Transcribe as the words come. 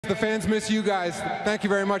The fans miss you guys. Thank you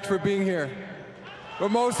very much for being here.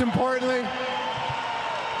 But most importantly,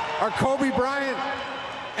 our Kobe Bryant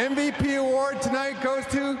MVP award tonight goes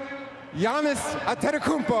to Giannis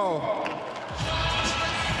Antetokounmpo.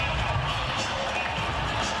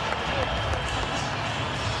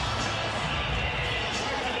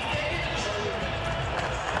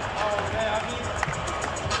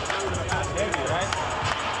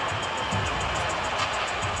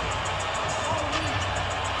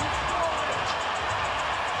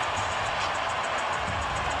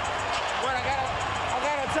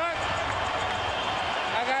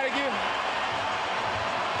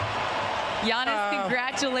 Giannis,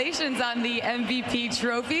 congratulations on the MVP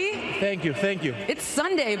trophy. Thank you, thank you. It's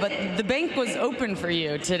Sunday, but the bank was open for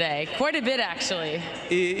you today. Quite a bit, actually.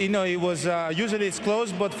 It was, usually it's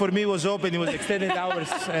closed, but for me it was open. It was extended hours,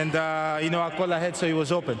 and, I called ahead, so it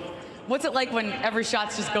was open. What's it like when every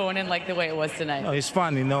shot's just going in like the way it was tonight? It's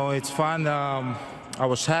fun, it's fun. I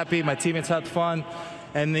was happy, my teammates had fun.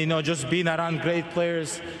 And, just being around great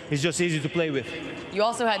players is just easy to play with. You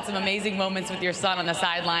also had some amazing moments with your son on the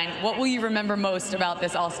sideline. What will you remember most about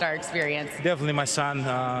this All-Star experience? Definitely my son.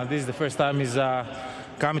 This is the first time he's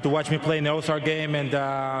coming to watch me play in the All-Star game. And,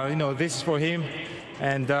 this is for him.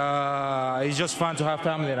 And it's just fun to have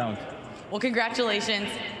family around. Well, congratulations.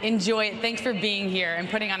 Enjoy it. Thanks for being here and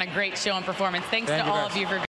putting on a great show and performance. Thanks to all of you for being here.